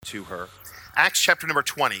to her. Acts chapter number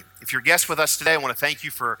 20. If you're a guest with us today, I want to thank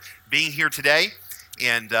you for being here today.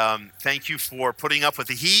 And thank you for putting up with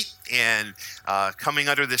the heat and coming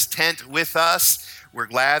under this tent with us. We're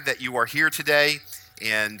glad that you are here today.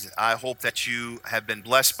 And I hope that you have been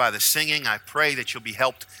blessed by the singing. I pray that you'll be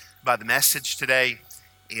helped by the message today.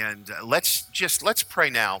 And let's pray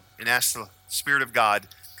now and ask the Spirit of God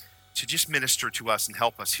to just minister to us and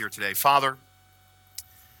help us here today. Father,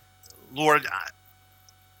 Lord,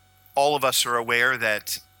 all of us are aware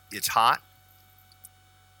that it's hot.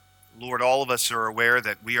 Lord, all of us are aware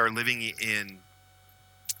that we are living in,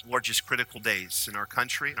 Lord, just critical days in our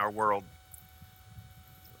country, in our world.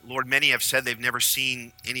 Lord, many have said they've never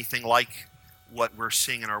seen anything like what we're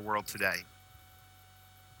seeing in our world today.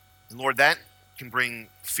 And Lord, that can bring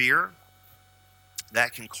fear.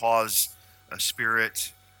 That can cause a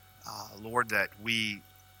spirit, Lord, that we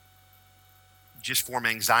just form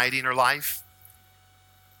anxiety in our life.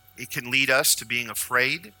 It can lead us to being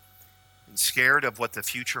afraid and scared of what the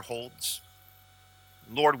future holds.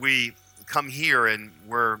 Lord, we come here and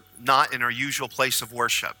we're not in our usual place of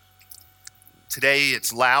worship. Today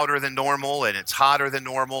it's louder than normal and it's hotter than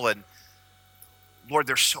normal. And Lord,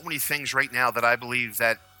 there's so many things right now that I believe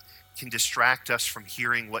that can distract us from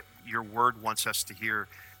hearing what your word wants us to hear,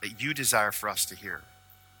 that you desire for us to hear.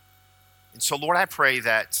 And so, Lord, I pray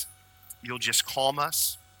that you'll just calm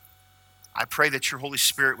us. I pray that your Holy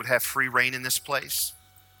Spirit would have free reign in this place.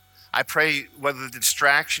 I pray whether the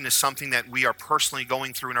distraction is something that we are personally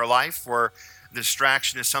going through in our life or the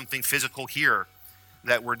distraction is something physical here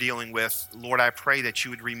that we're dealing with, Lord, I pray that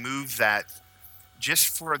you would remove that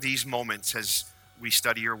just for these moments as we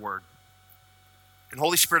study your word. And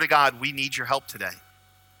Holy Spirit of God, we need your help today.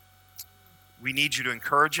 We need you to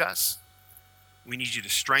encourage us. We need you to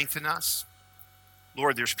strengthen us.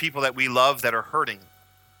 Lord, there's people that we love that are hurting.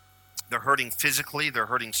 They're hurting physically, they're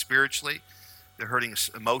hurting spiritually, they're hurting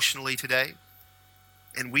emotionally today.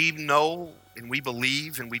 And we know and we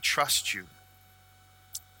believe and we trust you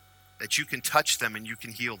that you can touch them and you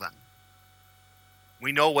can heal them.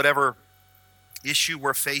 We know whatever issue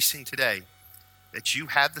we're facing today, that you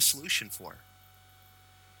have the solution for.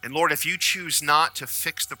 And Lord, if you choose not to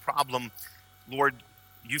fix the problem, Lord,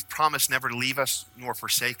 you've promised never to leave us nor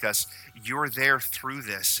forsake us. You're there through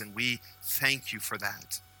this, and we thank you for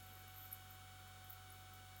that.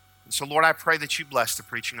 And so, Lord, I pray that you bless the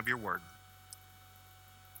preaching of your word.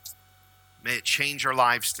 May it change our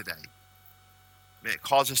lives today. May it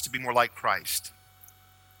cause us to be more like Christ.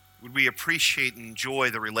 Would we appreciate and enjoy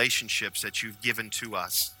the relationships that you've given to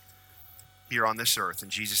us here on this earth? In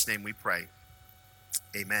Jesus' name we pray.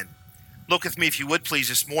 Amen. Look with me, if you would please,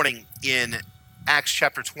 this morning in Acts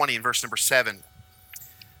chapter 20 and verse number 7.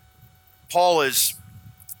 Paul is,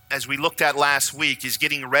 as we looked at last week, is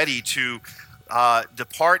getting ready to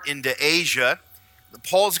depart into Asia.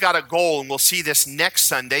 Paul's got a goal, and we'll see this next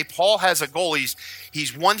Sunday. Paul has a goal.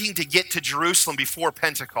 He's wanting to get to Jerusalem before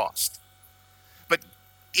Pentecost. But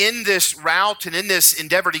in this route and in this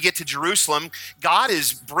endeavor to get to Jerusalem, God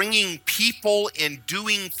is bringing people and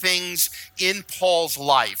doing things in Paul's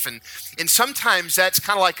life. And sometimes that's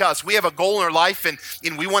kind of like us. We have a goal in our life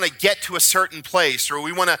and we want to get to a certain place, or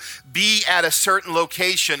we want to be at a certain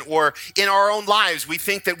location, or in our own lives, we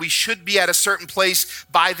think that we should be at a certain place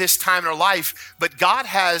by this time in our life. But God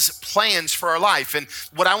has plans for our life. And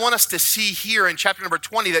what I want us to see here in chapter number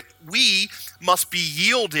 20, that we must be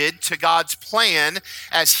yielded to God's plan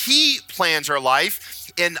as he plans our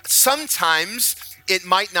life. And sometimes it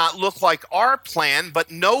might not look like our plan,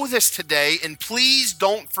 but know this today, and please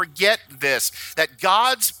don't forget this, that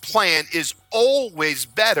God's plan is always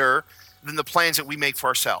better than the plans that we make for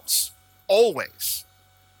ourselves. Always.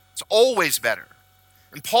 It's always better.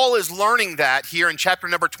 And Paul is learning that here in chapter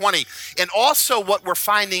number 20. And also what we're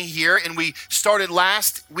finding here, and we started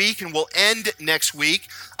last week and we'll end next week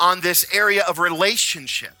on this area of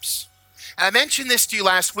relationships. And I mentioned this to you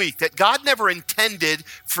last week, that God never intended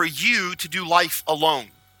for you to do life alone.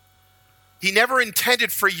 He never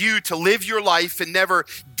intended for you to live your life and never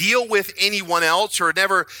deal with anyone else, or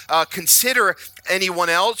never consider anyone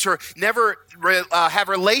else, or never have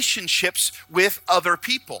relationships with other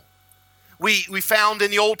people. We found in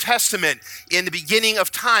the Old Testament, in the beginning of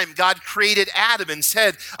time, God created Adam and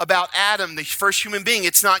said about Adam, the first human being,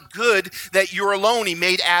 it's not good that you're alone. He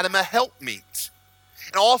made Adam a helpmeet.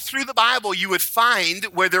 And all through the Bible, you would find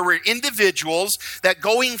where there were individuals that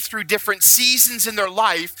going through different seasons in their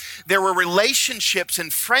life, there were relationships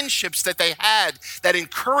and friendships that they had that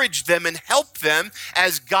encouraged them and helped them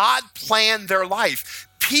as God planned their life.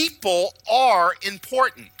 People are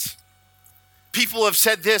important. People have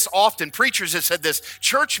said this often. Preachers have said this.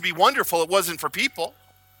 Church would be wonderful if it wasn't for people.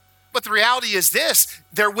 But the reality is this: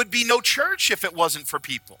 there would be no church if it wasn't for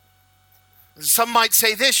people. Some might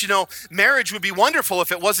say this, marriage would be wonderful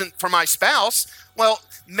if it wasn't for my spouse. Well,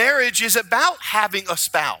 marriage is about having a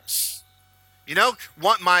spouse.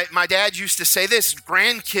 My dad used to say this: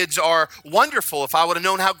 grandkids are wonderful. If I would have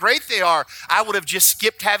known how great they are, I would have just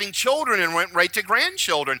skipped having children and went right to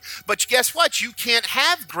grandchildren. But guess what? You can't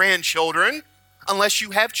have grandchildren unless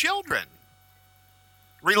you have children.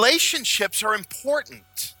 Relationships are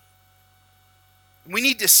important. We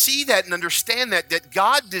need to see that and understand that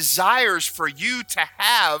God desires for you to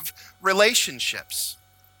have relationships.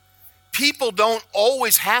 People don't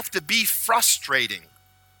always have to be frustrating.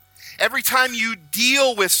 Every time you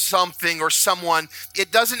deal with something or someone,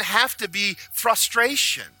 it doesn't have to be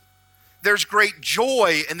frustration. There's great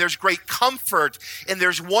joy and there's great comfort and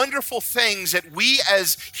there's wonderful things that we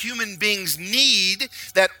as human beings need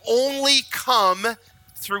that only come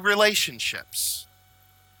through relationships.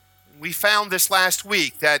 We found this last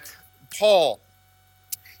week that Paul,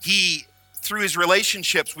 through his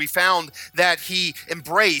relationships, we found that he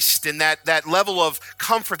embraced and that level of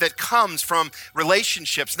comfort that comes from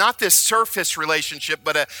relationships, not this surface relationship,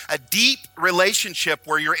 but a deep relationship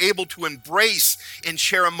where you're able to embrace and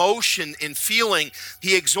share emotion and feeling.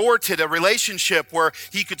 He exhorted a relationship where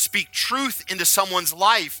he could speak truth into someone's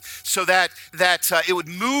life so that it would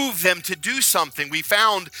move them to do something. We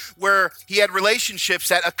found where he had relationships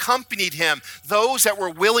that accompanied him, those that were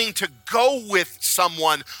willing to go with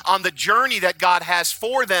someone on the journey that God has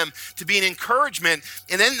for them to be an encouragement.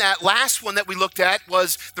 And then that last one that we looked at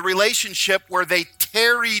was the relationship where they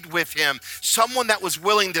tarried with him, someone that was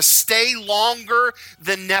willing to stay longer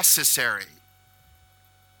than necessary.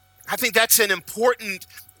 I think that's an important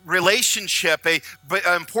relationship, an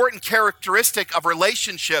important characteristic of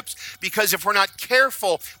relationships, because if we're not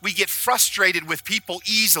careful, we get frustrated with people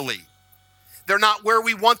easily. They're not where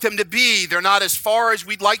we want them to be. They're not as far as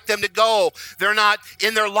we'd like them to go. They're not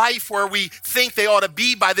in their life where we think they ought to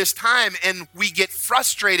be by this time, and we get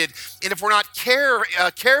frustrated. And if we're not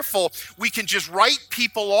careful, we can just write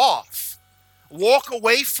people off, walk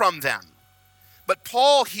away from them. But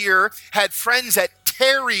Paul here had friends that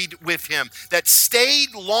tarried with him, that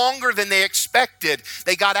stayed longer than they expected.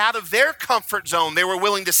 They got out of their comfort zone. They were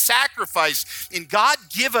willing to sacrifice. And God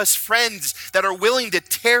give us friends that are willing to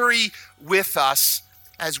tarry with us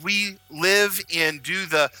as we live and do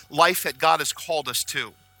the life that God has called us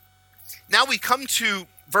to. Now we come to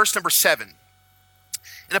verse number 7.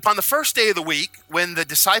 And upon the first day of the week, when the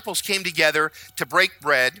disciples came together to break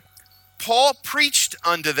bread, Paul preached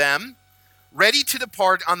unto them, ready to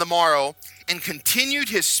depart on the morrow, and continued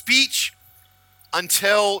his speech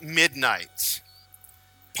until midnight.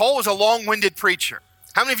 Paul was a long-winded preacher.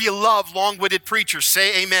 How many of you love long-winded preachers?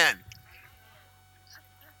 Say amen.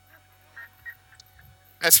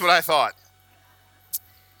 That's what I thought.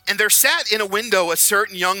 And there sat in a window a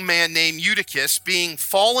certain young man named Eutychus, being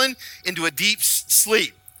fallen into a deep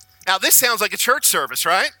sleep. Now this sounds like a church service,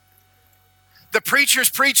 right? The preacher's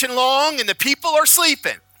preaching long and the people are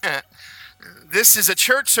sleeping. This is a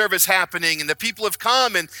church service happening and the people have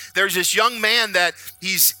come, and there's this young man that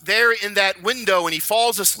he's there in that window and he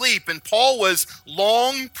falls asleep, and Paul was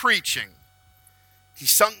long preaching. He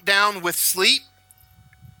sunk down with sleep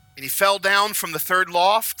and he fell down from the third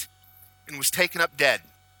loft and was taken up dead.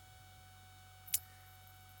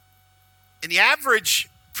 And the average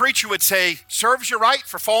preacher would say, serves you right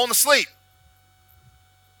for falling asleep.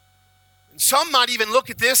 And some might even look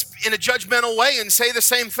at this in a judgmental way and say the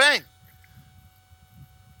same thing.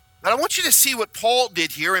 But I want you to see what Paul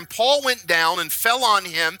did here. And Paul went down and fell on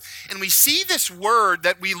him. And we see this word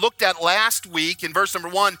that we looked at last week in verse number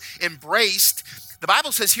 1, embraced. The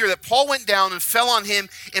Bible says here that Paul went down and fell on him.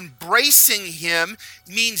 Embracing him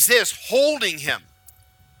means this: holding him,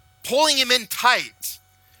 pulling him in tight,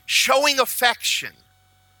 showing affection.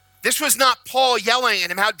 This was not Paul yelling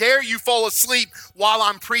at him, how dare you fall asleep while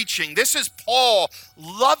I'm preaching. This is Paul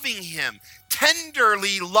loving him,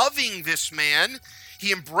 tenderly loving this man.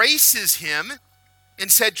 He embraces him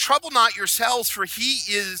and said, trouble not yourselves, for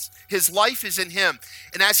his life is in him.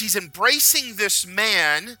 And as he's embracing this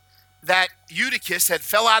man that Eutychus had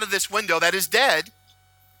fell out of this window that is dead,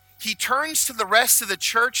 he turns to the rest of the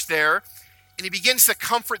church there and he begins to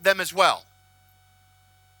comfort them as well.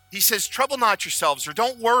 He says, trouble not yourselves, or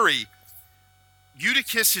don't worry.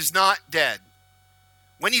 Eutychus is not dead.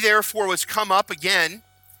 When he therefore was come up again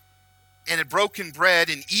and had broken bread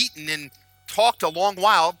and eaten and talked a long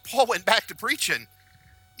while, Paul went back to preaching,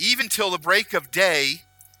 even till the break of day,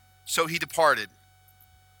 so he departed.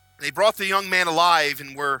 And they brought the young man alive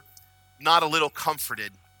and were not a little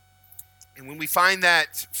comforted. And when we find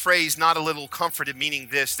that phrase, not a little comforted, meaning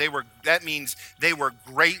this, that means they were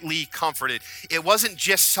greatly comforted. It wasn't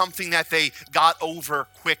just something that they got over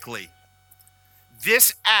quickly.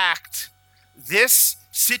 This act, this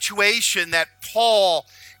situation that Paul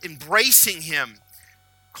embracing him,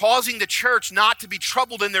 causing the church not to be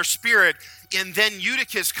troubled in their spirit, and then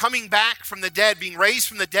Eutychus coming back from the dead, being raised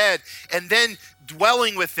from the dead, and then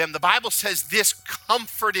dwelling with them. The Bible says this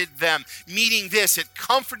comforted them, meaning this, it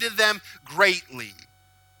comforted them greatly.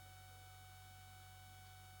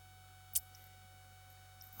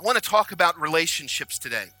 I want to talk about relationships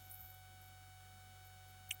today.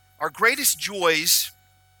 Our greatest joys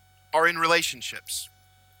are in relationships.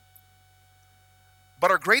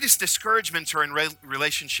 But our greatest discouragements are in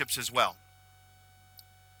relationships as well.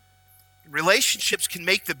 Relationships can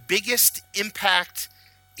make the biggest impact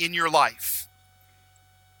in your life.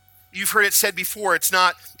 You've heard it said before, it's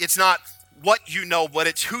not what you know, but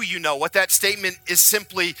it's who you know. What that statement is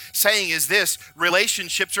simply saying is this: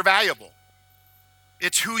 relationships are valuable.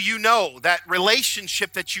 It's who you know, that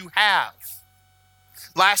relationship that you have.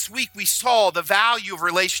 Last week, we saw the value of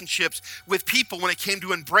relationships with people when it came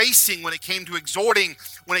to embracing, when it came to exhorting,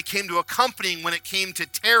 when it came to accompanying, when it came to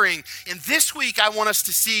tearing. And this week, I want us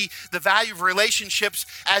to see the value of relationships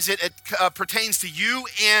as it pertains to you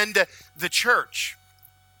and the church.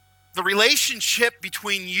 The relationship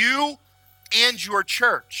between you and your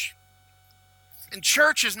church. And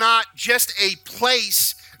church is not just a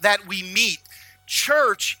place that we meet.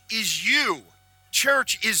 Church is you.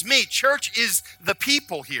 Church is me. Church is the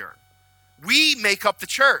people here. We make up the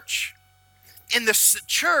church. And the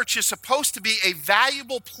church is supposed to be a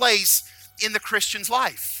valuable place in the Christian's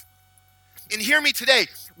life. And hear me today,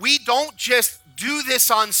 we don't just do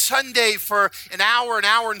this on Sunday for an hour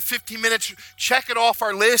and 15 minutes, check it off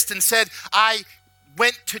our list and said, I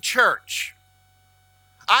went to church.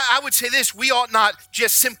 I would say this, we ought not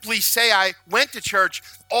just simply say I went to church.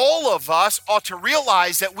 All of us ought to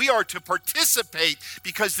realize that we are to participate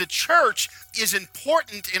because the church is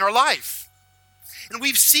important in our life. And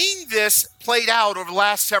we've seen this played out over the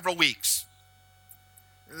last several weeks.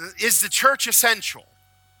 Is the church essential?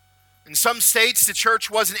 In some states, the church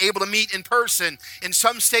wasn't able to meet in person. In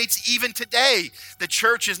some states, even today, the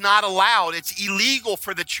church is not allowed. It's illegal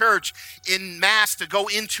for the church in mass to go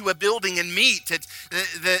into a building and meet.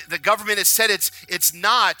 The government has said it's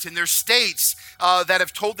not. And there's states that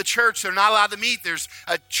have told the church they're not allowed to meet. There's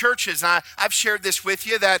churches, and I've shared this with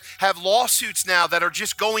you, that have lawsuits now that are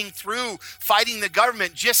just going through fighting the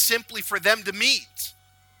government just simply for them to meet.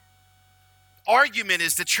 Argument,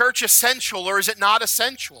 is the church essential or is it not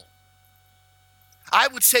essential? I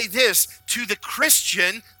would say this, to the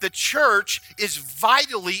Christian, the church is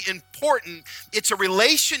vitally important. It's a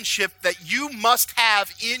relationship that you must have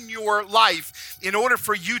in your life in order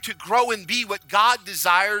for you to grow and be what God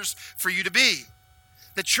desires for you to be.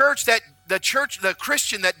 The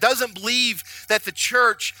Christian that doesn't believe that the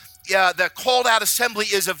church, the called out assembly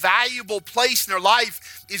is a valuable place in their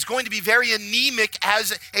life is going to be very anemic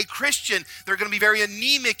as a Christian. They're going to be very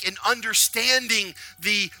anemic in understanding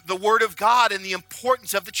the Word of God and the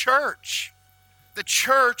importance of the church. The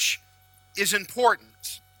church is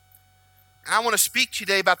important. And I want to speak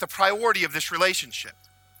today about the priority of this relationship.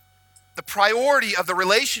 The priority of the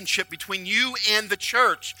relationship between you and the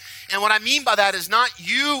church. And what I mean by that is not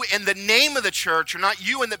you and the name of the church, or not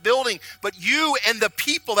you and the building, but you and the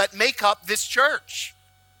people that make up this church.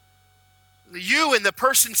 You and the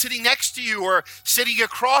person sitting next to you, or sitting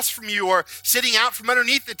across from you, or sitting out from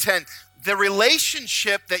underneath the tent. The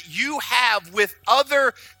relationship that you have with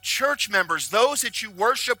other church members, those that you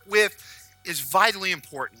worship with, is vitally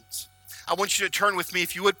important. I want you to turn with me,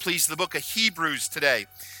 if you would please, to the book of Hebrews today.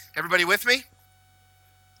 Everybody with me?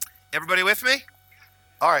 Everybody with me?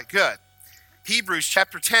 All right, good. Hebrews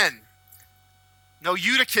chapter 10. No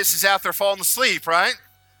Eutychus is out there falling asleep, right?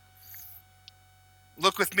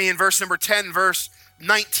 Look with me in verse number 10, verse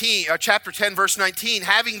 19, chapter 10, verse 19.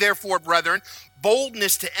 Having therefore, brethren,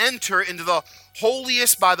 boldness to enter into the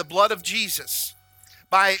holiest by the blood of Jesus,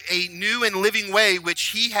 by a new and living way which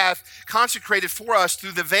he hath consecrated for us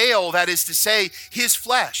through the veil, that is to say, his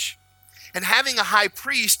flesh. And having a high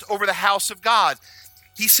priest over the house of God.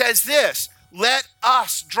 He says this, let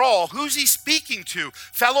us draw. Who's he speaking to?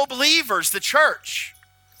 Fellow believers, the church.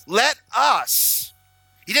 Let us.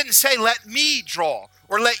 He didn't say let me draw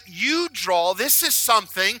or let you draw. This is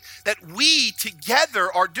something that we together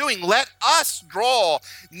are doing. Let us draw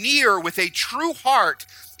near with a true heart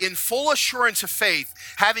in full assurance of faith,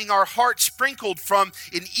 having our hearts sprinkled from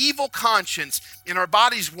an evil conscience and our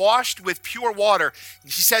bodies washed with pure water.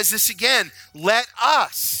 And he says this again, let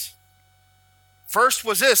us. First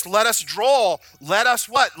was this, let us draw. Let us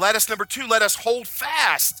what? Let us, number two, let us hold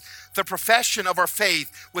fast the profession of our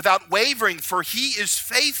faith without wavering, for he is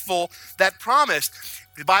faithful that promised.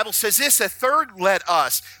 The Bible says this, a third let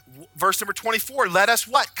us. Verse number 24, let us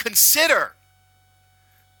what? Consider.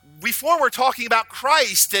 Before we're talking about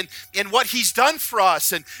Christ and what he's done for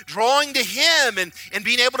us and drawing to him and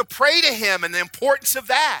being able to pray to him and the importance of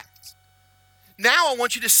that. Now I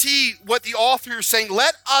want you to see what the author is saying.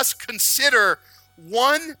 Let us consider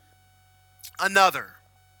one another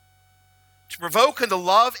to provoke unto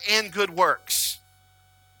love and good works.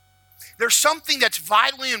 There's something that's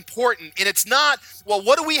vitally important, and it's not, well,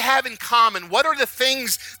 what do we have in common? What are the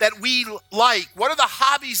things that we like? What are the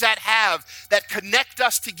hobbies that connect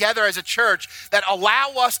us together as a church, that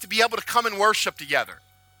allow us to be able to come and worship together?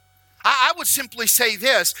 I would simply say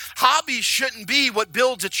this, hobbies shouldn't be what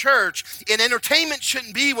builds a church, and entertainment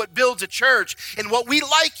shouldn't be what builds a church, and what we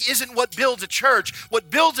like isn't what builds a church. What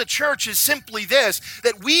builds a church is simply this,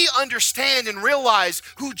 that we understand and realize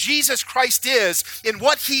who Jesus Christ is and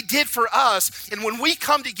what he did for us, and when we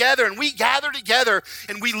come together and we gather together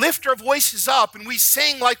and we lift our voices up and we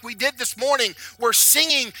sing like we did this morning, we're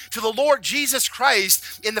singing to the Lord Jesus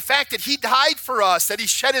Christ in the fact that he died for us, that he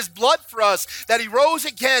shed his blood for us, that he rose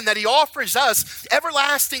again, that he offers us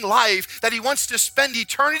everlasting life, that he wants to spend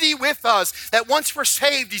eternity with us, that once we're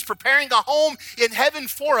saved, he's preparing a home in heaven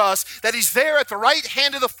for us, that he's there at the right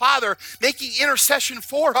hand of the Father, making intercession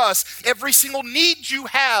for us. Every single need you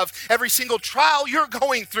have, every single trial you're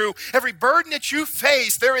going through, every burden that you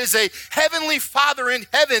face, there is a heavenly Father in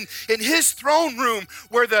heaven in his throne room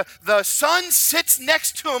where the Son sits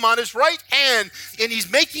next to him on his right hand, and he's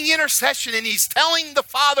making intercession and he's telling the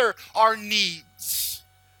Father our needs.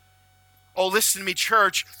 Oh, listen to me,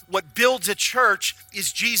 church. What builds a church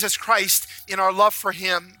is Jesus Christ in our love for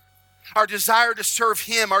him, our desire to serve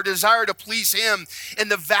him, our desire to please him. And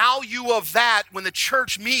the value of that, when the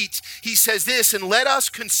church meets, he says this, and let us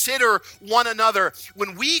consider one another.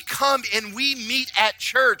 When we come and we meet at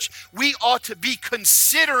church, we ought to be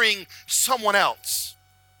considering someone else.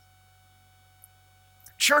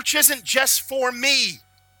 Church isn't just for me.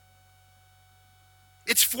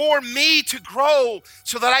 It's for me to grow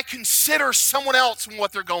so that I consider someone else and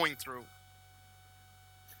what they're going through.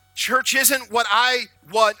 Church isn't what I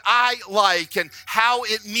like and how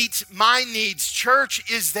it meets my needs.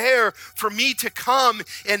 Church is there for me to come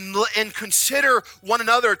and consider one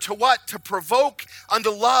another to what? To provoke unto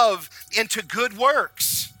love and to good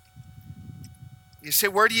works. You say,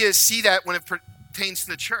 where do you see that when it pertains to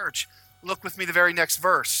the church? Look with me the very next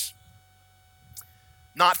verse.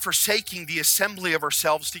 Not forsaking the assembly of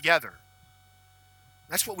ourselves together.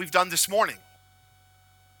 That's what we've done this morning.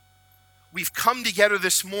 We've come together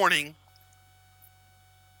this morning,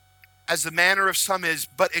 as the manner of some is,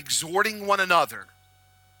 but exhorting one another.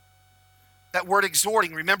 That word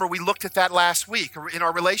exhorting, remember we looked at that last week in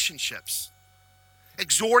our relationships.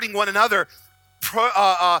 Exhorting one another,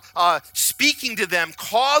 speaking to them,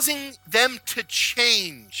 causing them to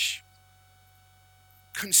change,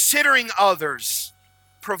 considering others.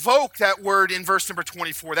 Provoke, that word in verse number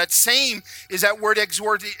 24. That same is that word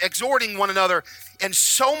exhorting one another. And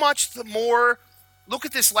so much the more, look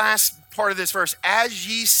at this last part of this verse, as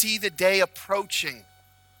ye see the day approaching.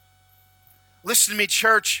 Listen to me,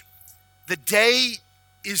 church. The day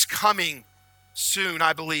is coming soon,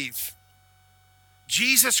 I believe.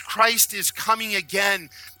 Jesus Christ is coming again,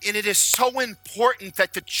 and it is so important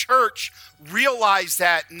that the church realize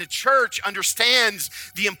that, and the church understands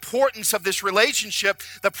the importance of this relationship,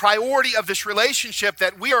 the priority of this relationship,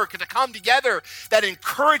 that we are to come together, that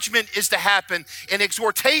encouragement is to happen, and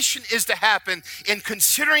exhortation is to happen, and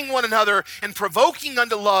considering one another, and provoking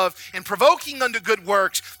unto love, and provoking unto good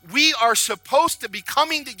works. We are supposed to be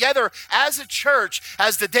coming together as a church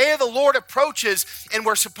as the day of the Lord approaches, and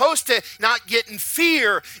we're supposed to not get in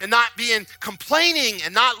fear and not be in complaining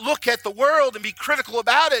and not look at the world and be critical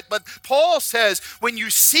about it. But Paul says, when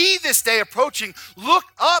you see this day approaching, look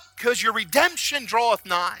up, because your redemption draweth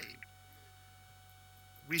nigh.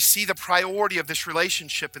 We see the priority of this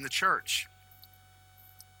relationship in the church.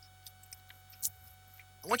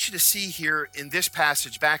 I want you to see here in this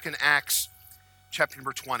passage, back in Acts chapter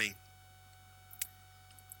number 20.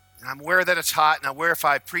 And I'm aware that it's hot, and I'm aware if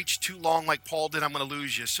I preach too long like Paul did, I'm going to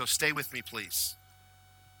lose you. So stay with me, please.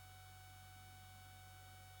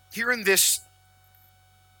 Here in this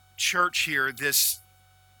church here, this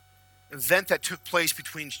event that took place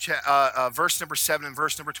between verse number 7 and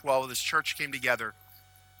verse number 12, this church came together.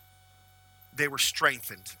 They were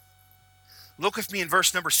strengthened. Look with me in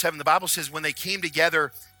verse number 7. The Bible says when they came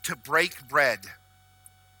together to break bread.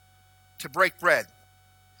 To break bread.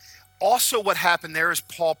 Also, what happened there is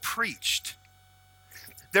Paul preached.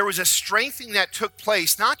 There was a strengthening that took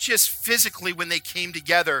place, not just physically when they came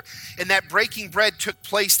together, and that breaking bread took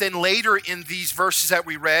place then later in these verses that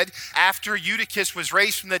we read. After Eutychus was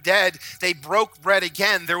raised from the dead, they broke bread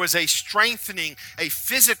again. There was a strengthening, a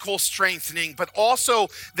physical strengthening, but also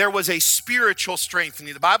there was a spiritual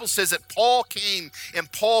strengthening. The Bible says that Paul came and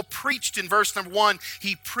Paul preached in verse number 1.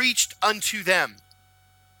 He preached unto them.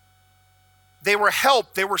 They were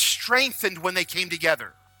helped, they were strengthened when they came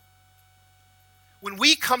together. When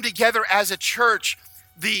we come together as a church,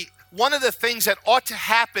 one of the things that ought to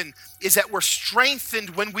happen is that we're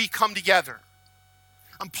strengthened when we come together.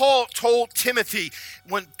 And Paul told Timothy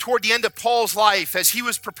toward the end of Paul's life, as he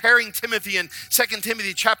was preparing Timothy in 2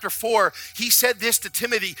 Timothy chapter 4, he said this to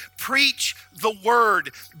Timothy: preach the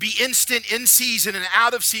word, be instant in season and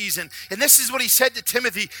out of season. And this is what he said to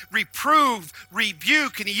Timothy: reprove,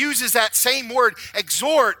 rebuke. And he uses that same word,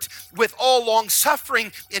 exhort, with all long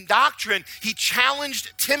suffering and doctrine. He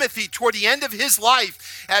challenged Timothy toward the end of his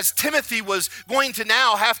life, as Timothy was going to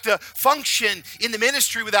now have to function in the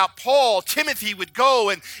ministry without Paul. Timothy would go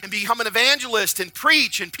and become an evangelist and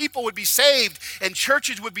preach, and people would be saved and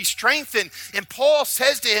churches would be strengthened. And Paul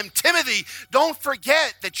says to him, Timothy, don't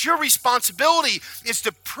forget that your responsibility is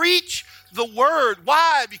to preach the word.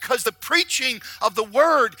 Why? Because the preaching of the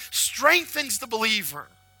word strengthens the believer.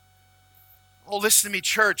 Oh, listen to me,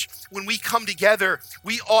 church. When we come together,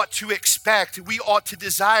 we ought to expect, we ought to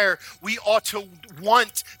desire, we ought to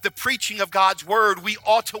want the preaching of God's word. We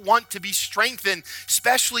ought to want to be strengthened,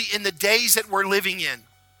 especially in the days that we're living in.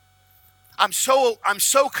 I'm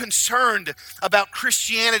so concerned about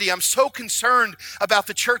Christianity. I'm so concerned about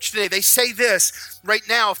the church today. They say this right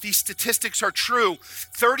now, if these statistics are true,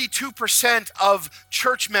 32% of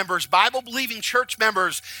church members, Bible-believing church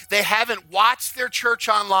members, they haven't watched their church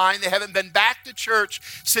online. They haven't been back to church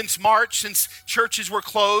since March, since churches were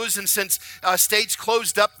closed and since states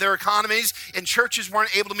closed up their economies and churches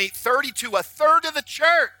weren't able to meet. A third of the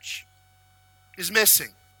church is missing.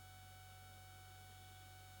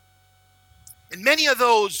 And many of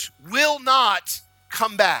those will not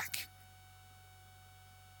come back.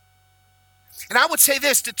 And I would say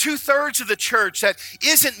this to 2/3 of the church that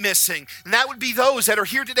isn't missing, and that would be those that are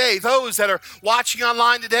here today, those that are watching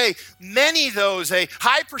online today. Many of those, a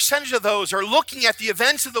high percentage of those, are looking at the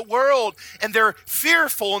events of the world and they're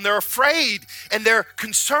fearful and they're afraid and they're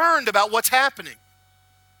concerned about what's happening.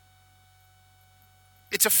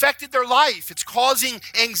 It's affected their life. It's causing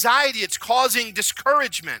anxiety. It's causing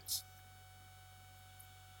discouragement.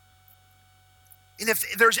 And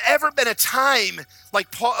if there's ever been a time,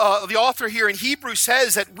 like Paul, the author here in Hebrews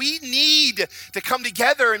says, that we need to come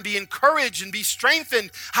together and be encouraged and be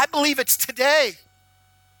strengthened, I believe it's today.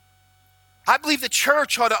 I believe the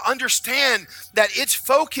church ought to understand that its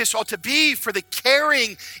focus ought to be for the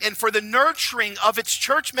caring and for the nurturing of its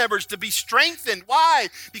church members to be strengthened. Why?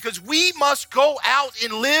 Because we must go out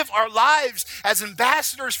and live our lives as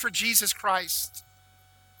ambassadors for Jesus Christ.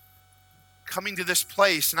 Coming to this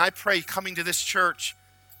place, and I pray coming to this church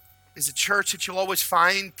is a church that you'll always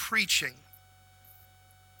find preaching.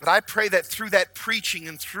 But I pray that through that preaching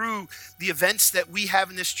and through the events that we have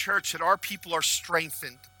in this church, that our people are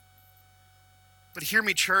strengthened. But hear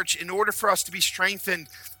me, church, in order for us to be strengthened,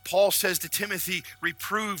 Paul says to Timothy,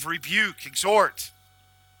 reprove, rebuke, exhort.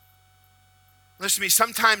 Listen to me,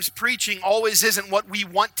 sometimes preaching always isn't what we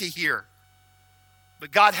want to hear.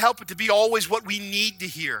 But God help it to be always what we need to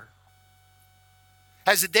hear.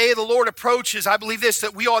 As the day of the Lord approaches, I believe this,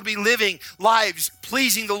 that we ought to be living lives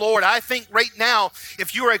pleasing the Lord. I think right now,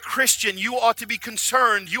 if you're a Christian, you ought to be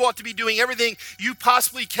concerned. You ought to be doing everything you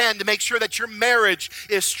possibly can to make sure that your marriage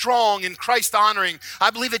is strong and Christ-honoring. I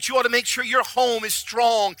believe that you ought to make sure your home is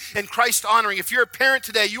strong and Christ-honoring. If you're a parent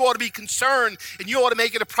today, you ought to be concerned and you ought to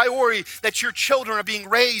make it a priority that your children are being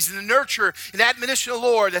raised in the nurture and admonition of the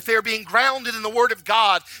Lord, that they're being grounded in the Word of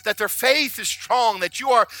God, that their faith is strong, that you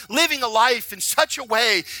are living a life in such a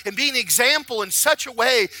way and being an example in such a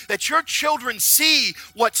way that your children see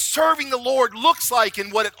what serving the Lord looks like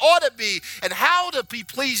and what it ought to be and how to be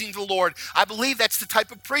pleasing to the Lord. I believe that's the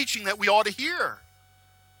type of preaching that we ought to hear.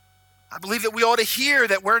 I believe that we ought to hear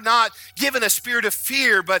that we're not given a spirit of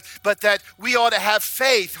fear, but that we ought to have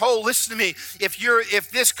faith. Oh, listen to me.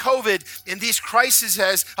 If this COVID and these crises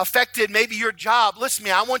has affected maybe your job, listen to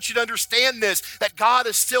me. I want you to understand this, that God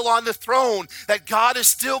is still on the throne, that God is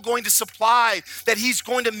still going to supply, that He's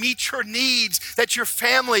going to meet your needs, that your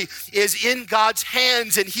family is in God's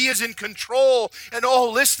hands and He is in control. And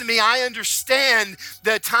oh, listen to me. I understand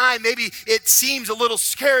the time. Maybe it seems a little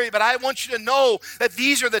scary, but I want you to know that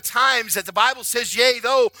these are the times times that the Bible says, yea,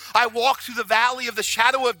 though I walk through the valley of the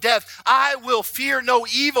shadow of death, I will fear no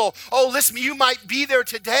evil. Oh, listen, you might be there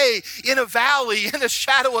today in a valley, in a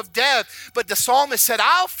shadow of death. But the psalmist said,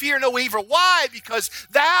 I'll fear no evil. Why? Because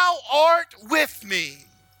thou art with me.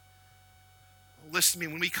 Listen to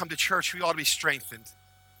me, when we come to church, we ought to be strengthened.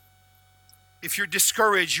 If you're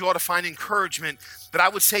discouraged, you ought to find encouragement. But I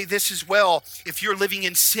would say this as well. If you're living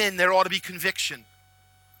in sin, there ought to be conviction.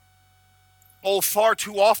 Oh, far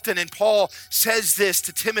too often, and Paul says this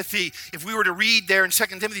to Timothy. If we were to read there in 2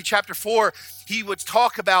 Timothy chapter 4, he would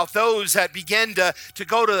talk about those that began to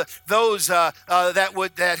go to those that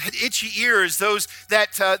had itchy ears, those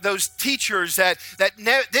teachers that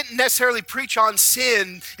didn't necessarily preach on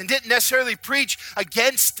sin and didn't necessarily preach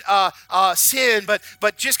against sin,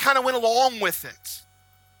 but just kind of went along with it.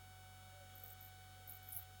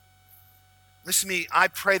 Listen to me, I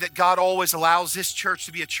pray that God always allows this church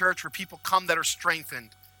to be a church where people come that are strengthened.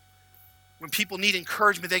 When people need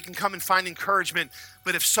encouragement, they can come and find encouragement.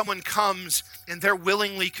 But if someone comes and they're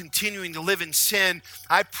willingly continuing to live in sin,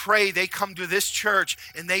 I pray they come to this church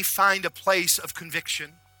and they find a place of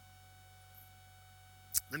conviction.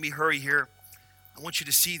 Let me hurry here. I want you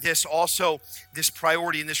to see this also, this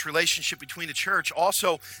priority in this relationship between the church.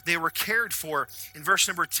 Also, they were cared for. In verse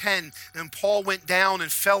number 10, and Paul went down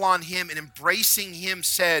and fell on him and embracing him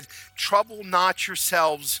said, trouble not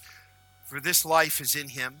yourselves, for this life is in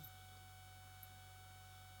him.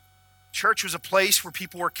 Church was a place where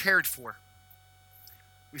people were cared for.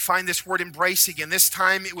 We find this word embrace again. This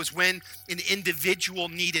time it was when an individual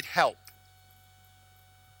needed help.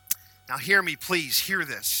 Now hear me, please, hear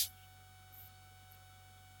this.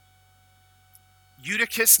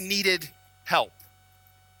 Eutychus needed help.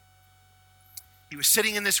 He was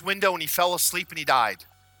sitting in this window and he fell asleep and he died.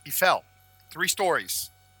 He fell. 3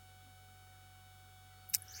 stories.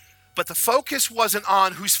 But the focus wasn't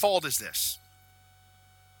on whose fault is this.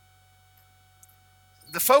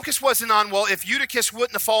 The focus wasn't on, well, if Eutychus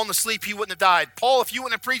wouldn't have fallen asleep, he wouldn't have died. Paul, if you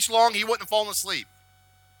wouldn't have preached long, he wouldn't have fallen asleep.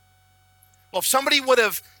 Well, if somebody would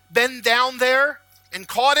have been down there and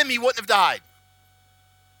caught him, he wouldn't have died.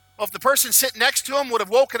 Well, if the person sitting next to him would have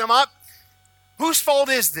woken him up, whose fault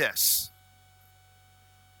is this?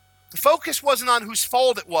 The focus wasn't on whose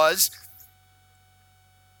fault it was.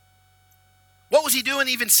 What was he doing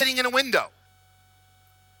even sitting in a window?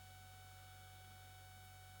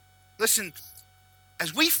 Listen,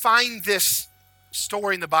 as we find this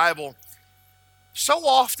story in the Bible, so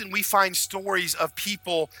often we find stories of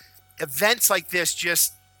people, events like this,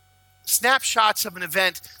 just snapshots of an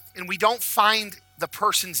event, and we don't find the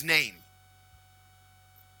person's name.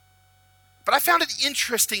 But I found it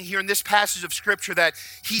interesting here in this passage of scripture that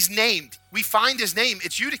he's named. We find his name.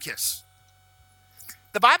 It's Eutychus.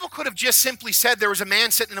 The Bible could have just simply said there was a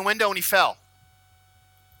man sitting in a window and he fell.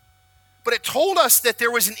 But it told us that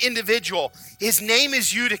there was an individual. His name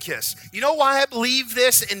is Eutychus. You know why I believe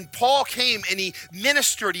this? And Paul came and he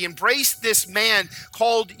ministered. He embraced this man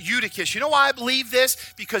called Eutychus. You know why I believe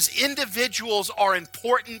this? Because individuals are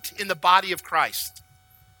important in the body of Christ.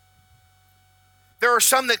 There are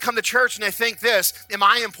some that come to church and they think this, am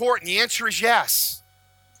I important? The answer is yes.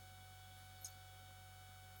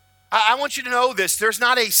 I want you to know this. There's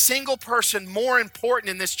not a single person more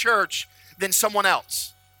important in this church than someone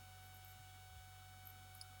else.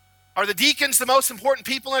 Are the deacons the most important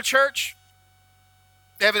people in a church?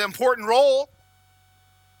 They have an important role,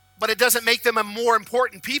 but it doesn't make them a more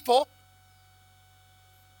important people.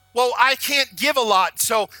 Well, I can't give a lot,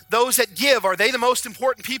 so those that give, are they the most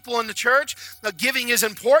important people in the church? Now, giving is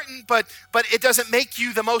important, but it doesn't make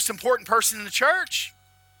you the most important person in the church.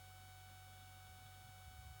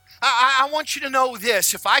 I want you to know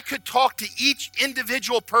this. If I could talk to each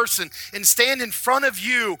individual person and stand in front of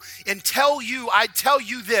you and tell you, I'd tell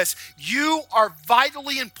you this. You are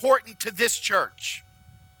vitally important to this church.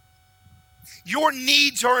 Your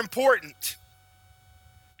needs are important.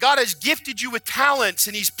 God has gifted you with talents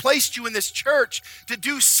and he's placed you in this church to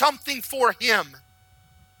do something for him.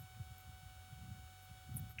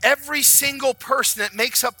 Every single person that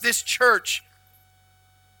makes up this church,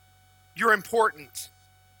 you're important.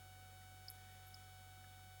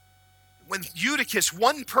 When Eutychus,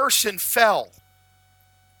 one person fell,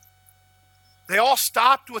 they all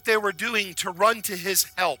stopped what they were doing to run to his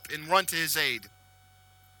help and run to his aid.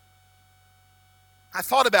 I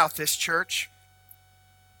thought about this, church.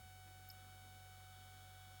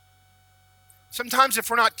 Sometimes if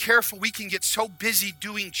we're not careful, we can get so busy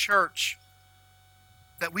doing church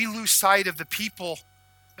that we lose sight of the people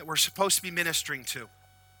that we're supposed to be ministering to.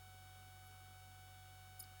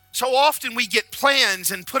 So often we get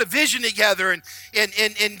plans and put a vision together and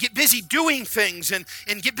get busy doing things and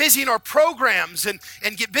get busy in our programs and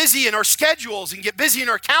get busy in our schedules and get busy in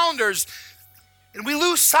our calendars. And we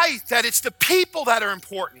lose sight that it's the people that are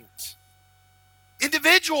important.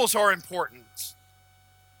 Individuals are important.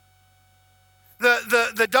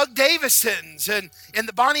 The Doug Davisons and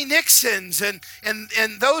the Bonnie Nixons and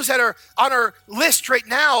those that are on our list right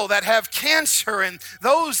now that have cancer and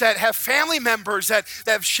those that have family members that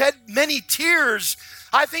have shed many tears.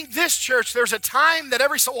 I think this church, there's a time that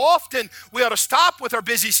every so often we ought to stop with our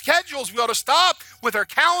busy schedules. We ought to stop with our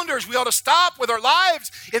calendars. We ought to stop with our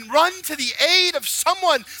lives and run to the aid of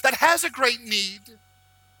someone that has a great need.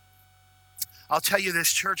 I'll tell you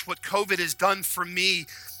this, church, what COVID has done for me,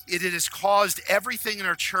 it has caused everything in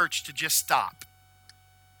our church to just stop.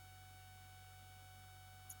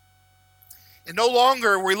 And no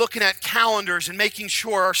longer are we looking at calendars and making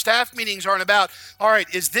sure our staff meetings aren't about, all right,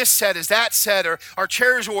 is this set, is that set, or our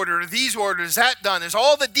chairs ordered, are these ordered, is that done, is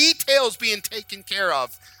all the details being taken care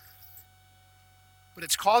of. But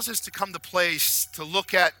it's caused us to come to place to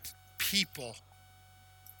look at people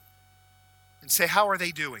and say, how are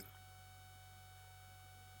they doing?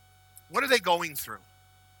 What are they going through?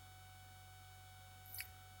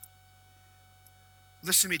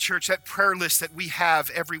 Listen to me, church, that prayer list that we have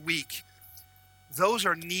every week, those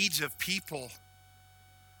are needs of people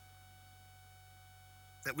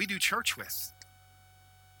that we do church with.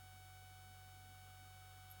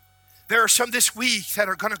 There are some this week that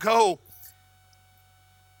are going to go.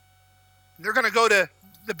 They're going to go to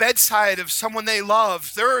the bedside of someone they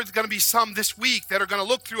love. There are going to be some this week that are going to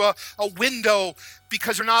look through a window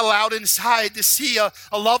because they're not allowed inside to see a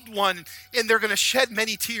loved one, and they're going to shed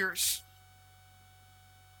many tears.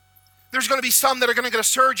 There's going to be some that are going to get a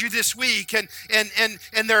surgery this week, and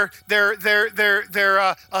their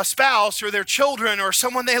spouse or their children or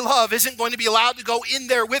someone they love isn't going to be allowed to go in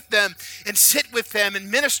there with them and sit with them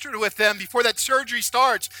and minister with them before that surgery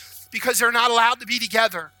starts because they're not allowed to be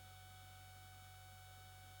together.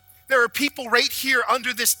 There are people right here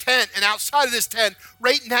under this tent and outside of this tent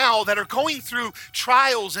right now that are going through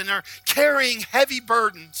trials and are carrying heavy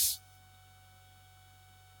burdens.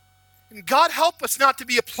 And God help us not to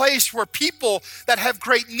be a place where people that have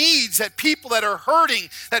great needs, that people that are hurting,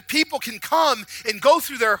 that people can come and go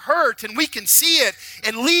through their hurt and we can see it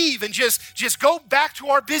and leave and just go back to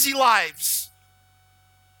our busy lives.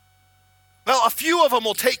 Well, a few of them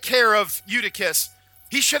will take care of Eutychus.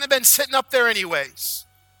 He shouldn't have been sitting up there anyways.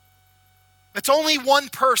 It's only one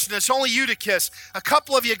person. It's only Eutychus. A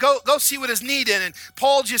couple of you, go see what his need is. And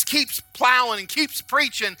Paul just keeps plowing and keeps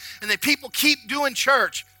preaching and the people keep doing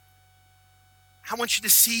church. I want you to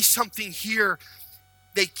see something here.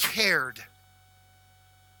 They cared.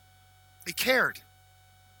 They cared.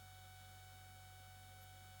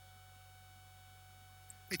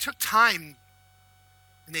 They took time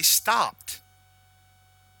and they stopped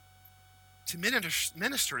to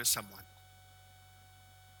minister to someone.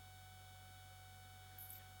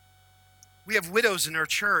 We have widows in our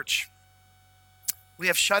church. We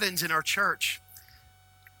have shut-ins in our church.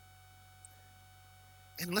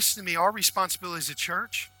 And listen to me, our responsibility as a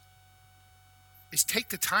church is take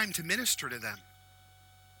the time to minister to them.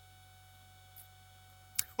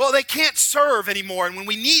 Well, they can't serve anymore, and when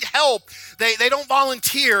we need help, they don't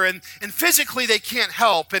volunteer, and physically they can't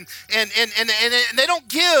help, and they don't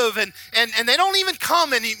give, and they don't even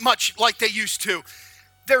come any much like they used to.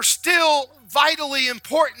 They're still vitally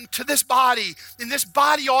important to this body, and this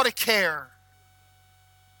body ought to care.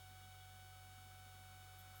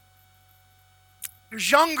 There's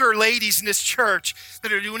younger ladies in this church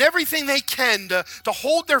that are doing everything they can to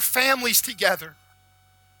hold their families together.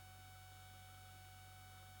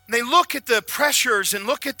 And they look at the pressures and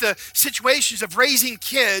look at the situations of raising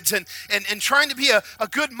kids and trying to be a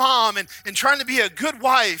good mom and trying to be a good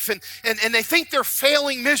wife. And they think they're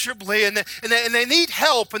failing miserably and they need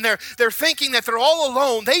help. And they're thinking that they're all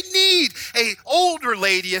alone. They need an older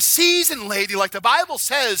lady, a seasoned lady, like the Bible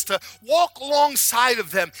says, to walk alongside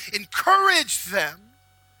of them, encourage them,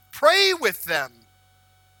 pray with them.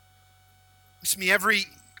 Listen to me,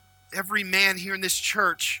 every man here in this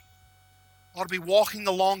church ought to be walking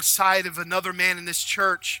alongside of another man in this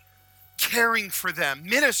church, caring for them,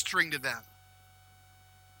 ministering to them.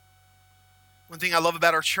 One thing I love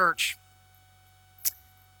about our church,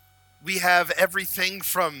 we have everything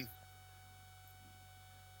from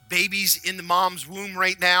babies in the mom's womb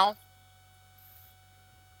right now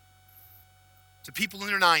to people in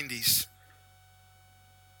their 90s.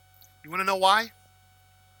 You want to know why?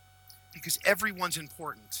 Because everyone's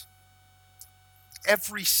important.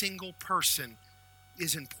 Every single person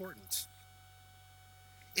is important.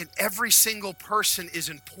 And every single person is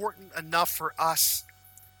important enough for us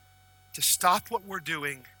to stop what we're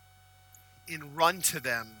doing and run to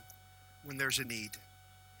them when there's a need.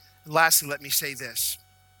 And lastly, let me say this.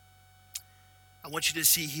 I want you to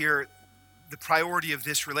see here the priority of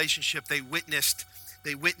this relationship. They witnessed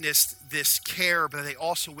this care, but they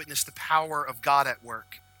also witnessed the power of God at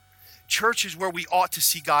work. Church is where we ought to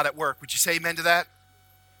see God at work. Would you say amen to that?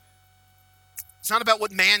 It's not about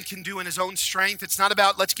what man can do in his own strength. It's not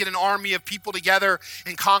about let's get an army of people together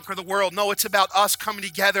and conquer the world. No, it's about us coming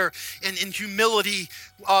together in humility,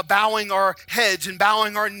 bowing our heads and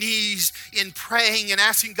bowing our knees in praying and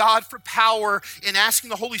asking God for power and asking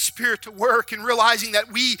the Holy Spirit to work and realizing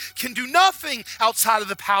that we can do nothing outside of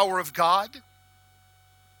the power of God. The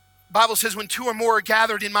Bible says when two or more are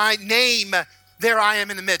gathered in my name, there I am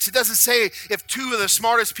in the midst. It doesn't say if two of the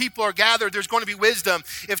smartest people are gathered, there's going to be wisdom.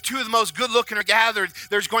 If two of the most good looking are gathered,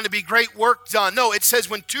 there's going to be great work done. No, it says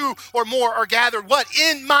when two or more are gathered, what?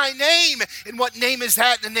 In my name. And what name is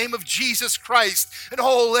that? In the name of Jesus Christ. And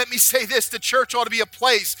oh, let me say this, the church ought to be a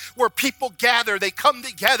place where people gather, they come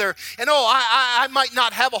together. And I might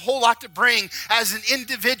not have a whole lot to bring as an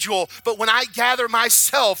individual, but when I gather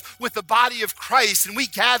myself with the body of Christ and we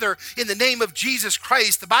gather in the name of Jesus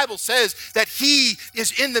Christ, the Bible says that He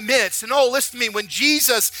is in the midst. And oh, listen to me, when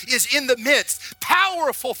Jesus is in the midst,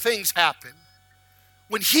 powerful things happen.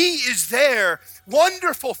 When He is there,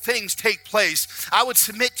 wonderful things take place. I would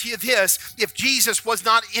submit to you this, if Jesus was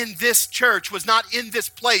not in this church, was not in this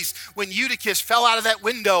place, when Eutychus fell out of that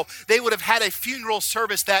window, they would have had a funeral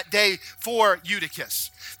service that day for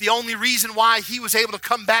Eutychus. The only reason why he was able to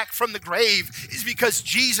come back from the grave is because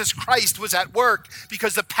Jesus Christ was at work,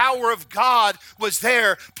 because the power of God was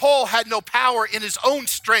there. Paul had no power in his own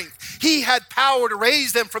strength. He had power to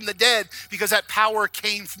raise them from the dead because that power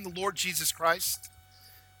came from the Lord Jesus Christ.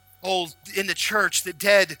 Oh, in the church, the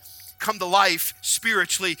dead come to life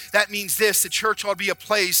spiritually. That means this, the church ought to be a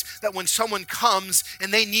place that when someone comes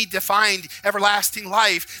and they need to find everlasting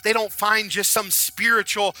life, they don't find just some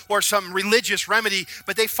spiritual or some religious remedy,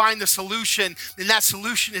 but they find the solution, and that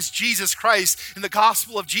solution is Jesus Christ and the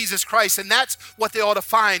gospel of Jesus Christ. And that's what they ought to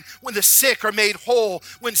find when the sick are made whole,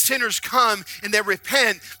 when sinners come and they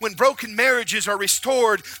repent, when broken marriages are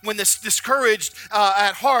restored, when the discouraged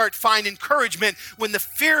at heart find encouragement, when the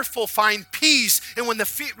fearful find peace, and when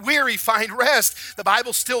the weary find rest. The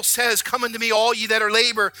Bible still says, come unto me all ye that are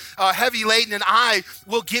labor heavy laden, and I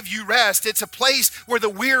will give you rest. It's a place where the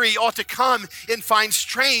weary ought to come and find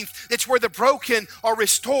strength. It's where the broken are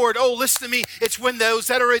restored. Oh, listen to me. It's when those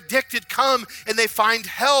that are addicted come and they find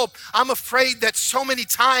help. I'm afraid that so many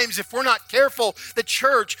times, if we're not careful, the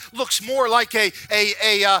church looks more like a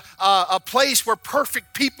place where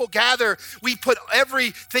perfect people gather. We put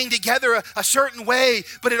everything together a certain way,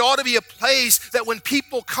 but it ought to be a place that when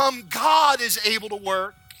people come, God is able to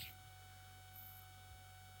work.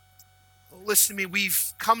 Listen to me,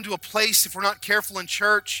 we've come to a place, if we're not careful in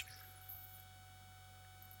church,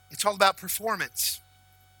 it's all about performance.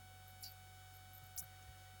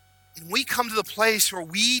 And we come to the place where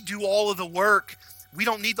we do all of the work, we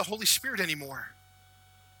don't need the Holy Spirit anymore.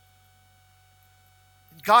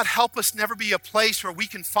 God help us never be a place where we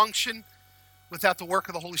can function without the work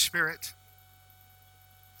of the Holy Spirit.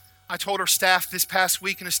 I told our staff this past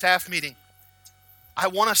week in a staff meeting, I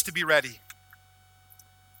want us to be ready.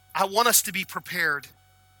 I want us to be prepared.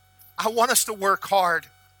 I want us to work hard.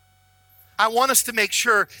 I want us to make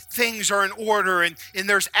sure things are in order and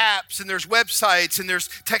there's apps and there's websites and there's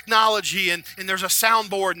technology and there's a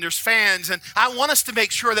soundboard and there's fans. And I want us to make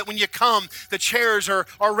sure that when you come, the chairs are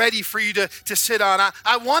ready for you to sit on.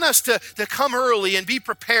 I want us to come early and be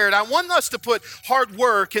prepared. I want us to put hard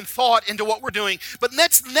work and thought into what we're doing. But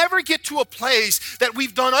let's never get to a place that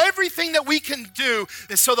we've done everything that we can do,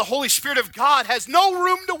 and so the Holy Spirit of God has no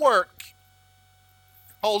room to work.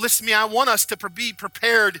 Oh, listen to me, I want us to be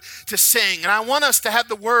prepared to sing, and I want us to have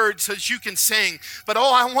the words so that you can sing. But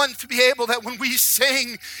I want to be able that when we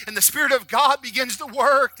sing and the Spirit of God begins to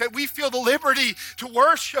work, that we feel the liberty to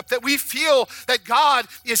worship, that we feel that God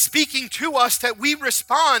is speaking to us, that we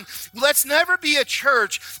respond. Let's never be a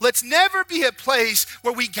church, let's never be a place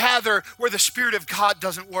where we gather where the Spirit of God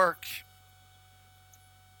doesn't work.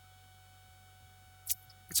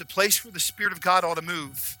 It's a place where the Spirit of God ought to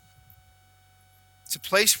move. It's a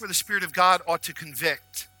place where the Spirit of God ought to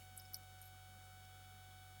convict.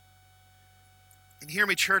 And hear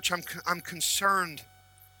me, church, I'm concerned.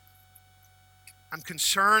 I'm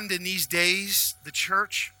concerned in these days the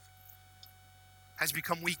church has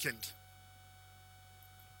become weakened.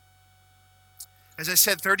 As I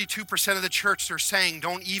said, 32% of the church, they're saying,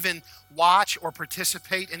 don't even watch or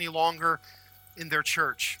participate any longer in their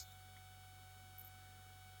church.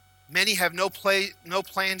 Many have no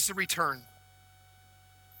plans to return.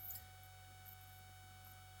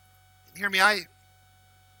 Hear me, I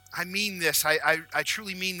mean this. I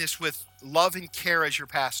truly mean this with love and care as your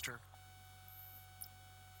pastor.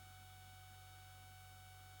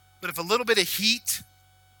 But if a little bit of heat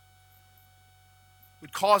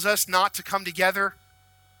would cause us not to come together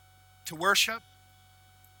to worship,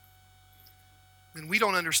 then we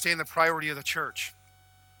don't understand the priority of the church.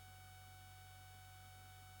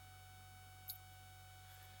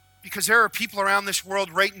 Because there are people around this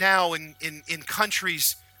world right now in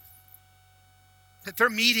countries that they're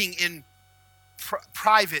meeting in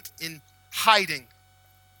private, in hiding.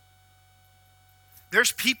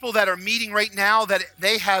 There's people that are meeting right now that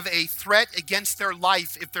they have a threat against their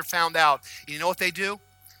life if they're found out. And you know what they do?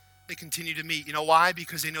 They continue to meet. You know why?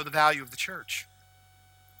 Because they know the value of the church.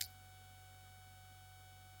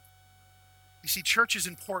 You see, church is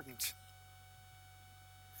important.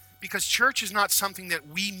 Because church is not something that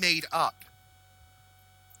we made up.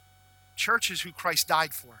 Church is who Christ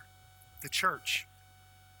died for. The church.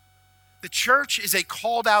 The church is a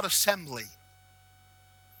called out assembly.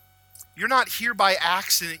 You're not here by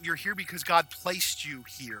accident. You're here because God placed you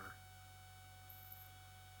here.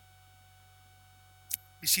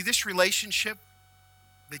 You see, this relationship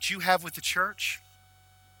that you have with the church,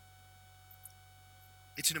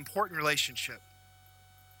 it's an important relationship.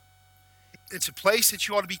 It's a place that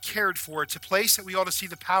you ought to be cared for. It's a place that we ought to see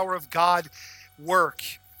the power of God work.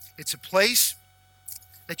 It's a place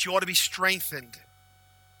that you ought to be strengthened.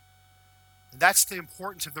 And that's the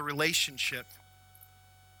importance of the relationship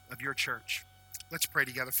of your church. Let's pray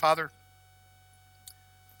together. Father,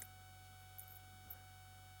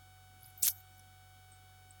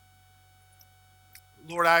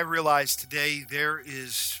 Lord, I realize today there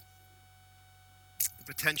is the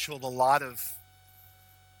potential of a lot of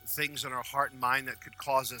things in our heart and mind that could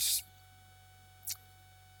cause us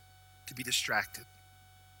to be distracted.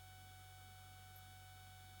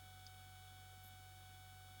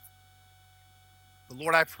 But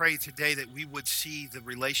Lord, I pray today that we would see the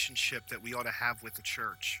relationship that we ought to have with the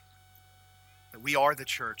church. That we are the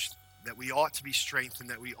church, that we ought to be strengthened,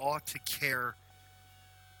 that we ought to care,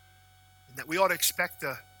 and that we ought to expect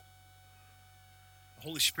the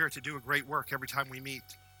Holy Spirit to do a great work every time we meet.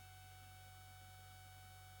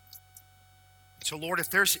 So Lord, if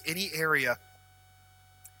there's any area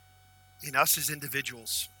in us as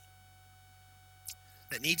individuals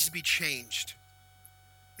that needs to be changed,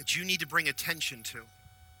 that you need to bring attention to,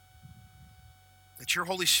 that your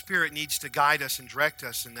Holy Spirit needs to guide us and direct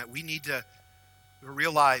us, and that we need to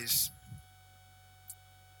realize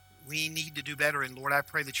we need to do better. And Lord, I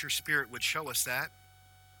pray that your Spirit would show us that.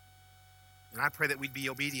 And I pray that we'd be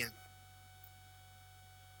obedient.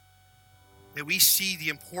 That we see the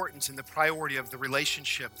importance and the priority of the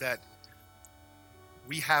relationship that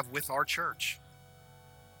we have with our church.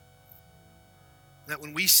 That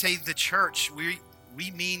when we say the church,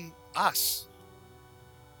 we mean us.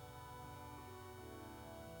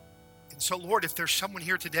 And so, Lord, if there's someone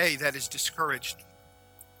here today that is discouraged,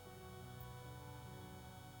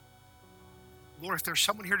 Lord, if there's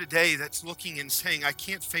someone here today that's looking and saying, I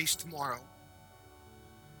can't face tomorrow.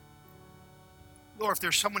 Lord, if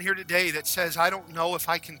there's someone here today that says, I don't know if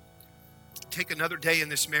I can take another day in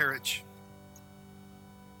this marriage.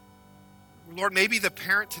 Lord, maybe the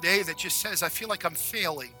parent today that just says, I feel like I'm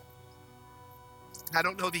failing. I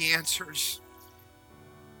don't know the answers.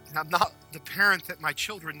 And I'm not the parent that my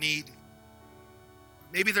children need.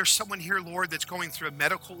 Maybe there's someone here, Lord, that's going through a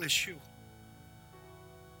medical issue.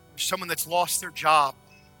 There's someone that's lost their job.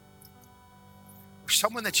 Or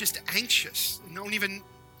someone that's just anxious and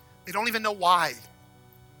they don't even know why.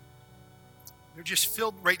 They're just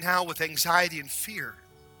filled right now with anxiety and fear.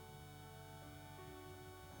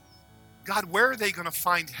 God, where are they going to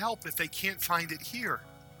find help if they can't find it here?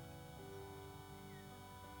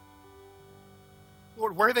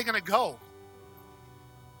 Lord, where are they going to go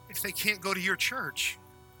if they can't go to your church?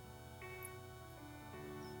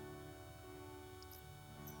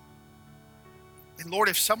 And Lord,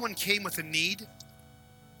 if someone came with a need,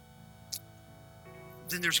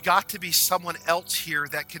 then there's got to be someone else here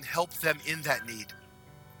that can help them in that need.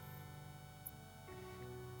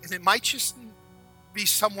 And it might just be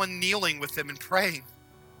someone kneeling with them and praying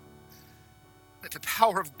that the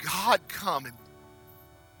power of God come and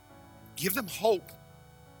give them hope.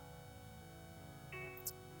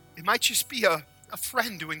 It might just be a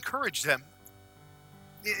friend to encourage them.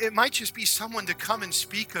 It might just be someone to come and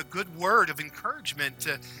speak a good word of encouragement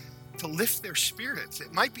to lift their spirits.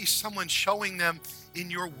 It might be someone showing them in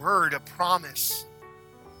your word a promise.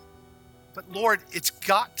 But Lord, it's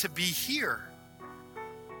got to be here.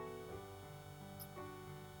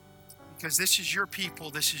 Because this is your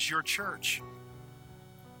people, this is your church.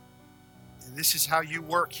 And this is how you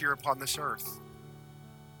work here upon this earth.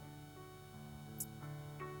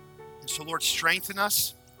 And so, Lord, strengthen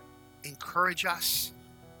us, encourage us,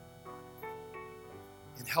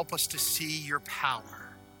 and help us to see your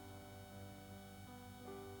power.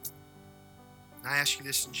 And I ask you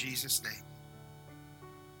this in Jesus' name.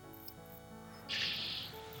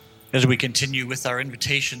 As we continue with our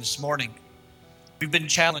invitation this morning, we've been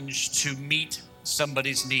challenged to meet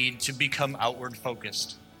somebody's need to become outward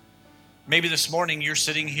focused. Maybe this morning you're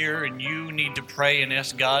sitting here and you need to pray and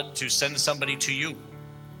ask God to send somebody to you.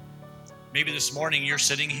 Maybe this morning you're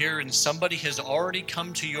sitting here and somebody has already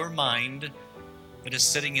come to your mind that is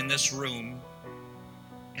sitting in this room,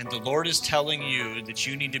 and the Lord is telling you that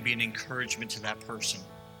you need to be an encouragement to that person.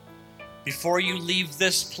 Before you leave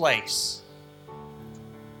this place,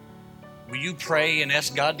 will you pray and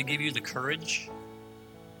ask God to give you the courage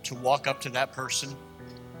to walk up to that person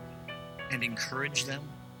and encourage them?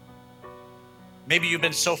 Maybe you've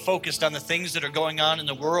been so focused on the things that are going on in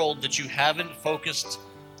the world that you haven't focused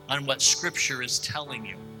on what Scripture is telling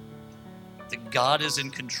you, that God is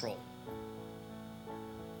in control.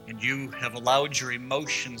 And you have allowed your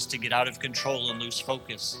emotions to get out of control and lose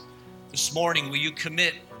focus. This morning, will you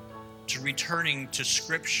commit to returning to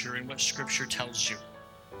Scripture and what Scripture tells you?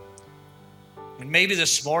 And maybe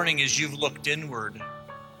this morning, as you've looked inward,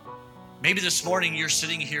 maybe this morning you're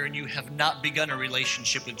sitting here and you have not begun a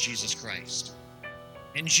relationship with Jesus Christ.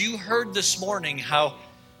 And you heard this morning how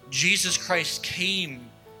Jesus Christ came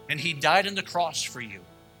and he died on the cross for you.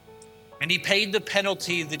 And he paid the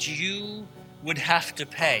penalty that you would have to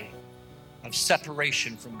pay of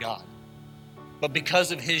separation from God. But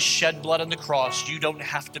because of his shed blood on the cross, you don't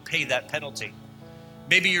have to pay that penalty.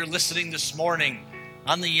 Maybe you're listening this morning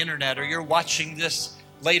on the internet, or you're watching this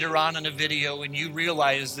later on in a video, and you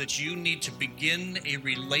realize that you need to begin a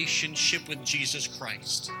relationship with Jesus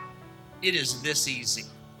Christ. It is this easy.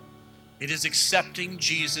 It is accepting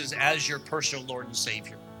Jesus as your personal Lord and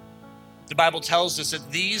Savior. The Bible tells us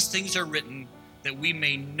that these things are written that we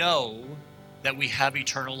may know that we have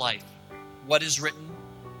eternal life. What is written?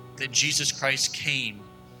 That Jesus Christ came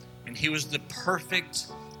and he was the perfect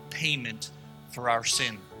payment for our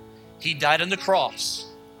sin. He died on the cross.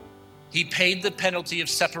 He paid the penalty of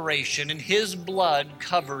separation, and his blood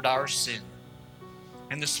covered our sin.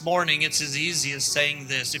 And this morning, it's as easy as saying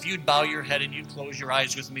this. If you'd bow your head and you'd close your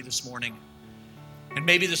eyes with me this morning. And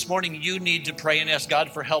maybe this morning you need to pray and ask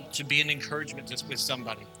God for help to be an encouragement with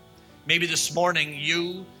somebody. Maybe this morning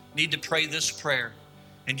you need to pray this prayer,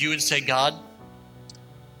 and you would say, God,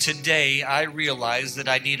 today I realize that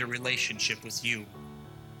I need a relationship with you.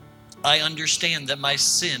 I understand that my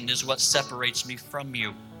sin is what separates me from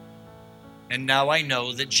you. And now I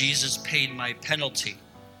know that Jesus paid my penalty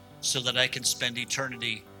so that I can spend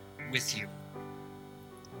eternity with you.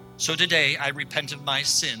 So today I repent of my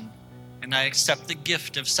sin, and I accept the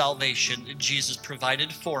gift of salvation that Jesus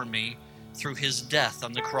provided for me through his death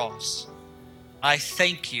on the cross. I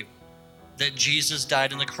thank you that Jesus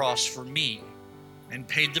died on the cross for me and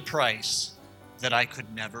paid the price that I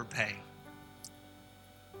could never pay.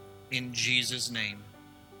 In Jesus' name,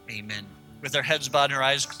 amen. With our heads bowed and our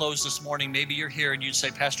eyes closed this morning, maybe you're here and you'd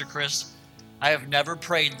say, Pastor Chris, I have never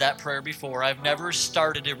prayed that prayer before. I've never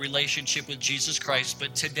started a relationship with Jesus Christ,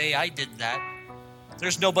 but today I did that.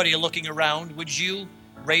 There's nobody looking around. Would you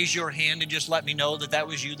raise your hand and just let me know that that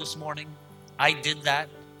was you this morning? I did that.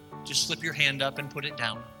 Just slip your hand up and put it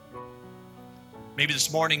down. Maybe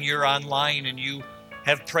this morning you're online and you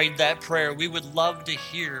have prayed that prayer. We would love to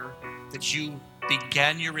hear that you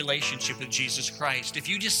began your relationship with Jesus Christ. If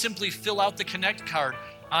you just simply fill out the Connect card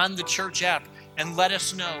on the church app and let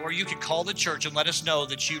us know, or you could call the church and let us know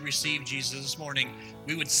that you received Jesus this morning,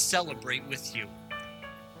 we would celebrate with you.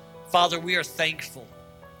 Father, we are thankful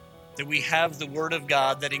that we have the Word of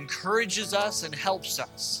God that encourages us and helps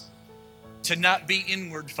us to not be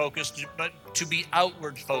inward focused, but to be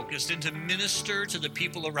outward focused and to minister to the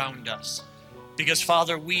people around us. Because,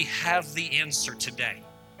 Father, we have the answer today,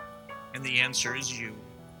 and the answer is you.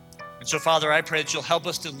 And so, Father, I pray that you'll help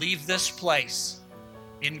us to leave this place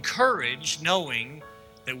encouraged, knowing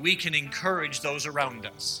that we can encourage those around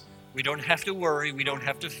us. We don't have to worry, we don't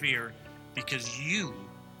have to fear, because you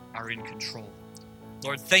are in control.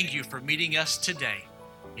 Lord, thank you for meeting us today.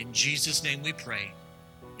 In Jesus' name we pray,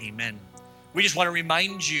 amen. We just want to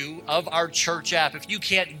remind you of our church app. If you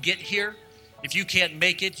can't get here, if you can't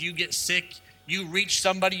make it, you get sick, you reach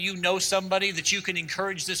somebody, you know somebody that you can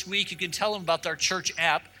encourage this week, you can tell them about our church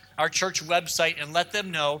app, our church website, and let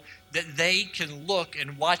them know that they can look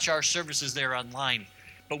and watch our services there online.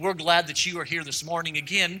 But we're glad that you are here this morning.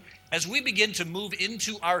 Again, as we begin to move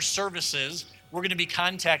into our services, we're going to be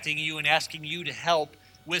contacting you and asking you to help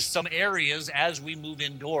with some areas as we move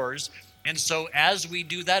indoors. And so as we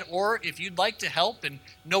do that, or if you'd like to help and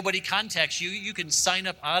nobody contacts you, you can sign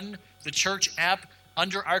up on the church app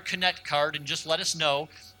under our Connect card and just let us know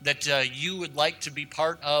that you would like to be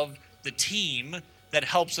part of the team that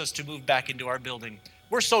helps us to move back into our building.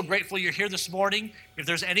 We're so grateful you're here this morning. If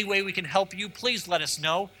there's any way we can help you, please let us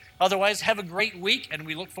know. Otherwise, have a great week, and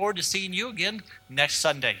we look forward to seeing you again next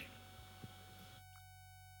Sunday.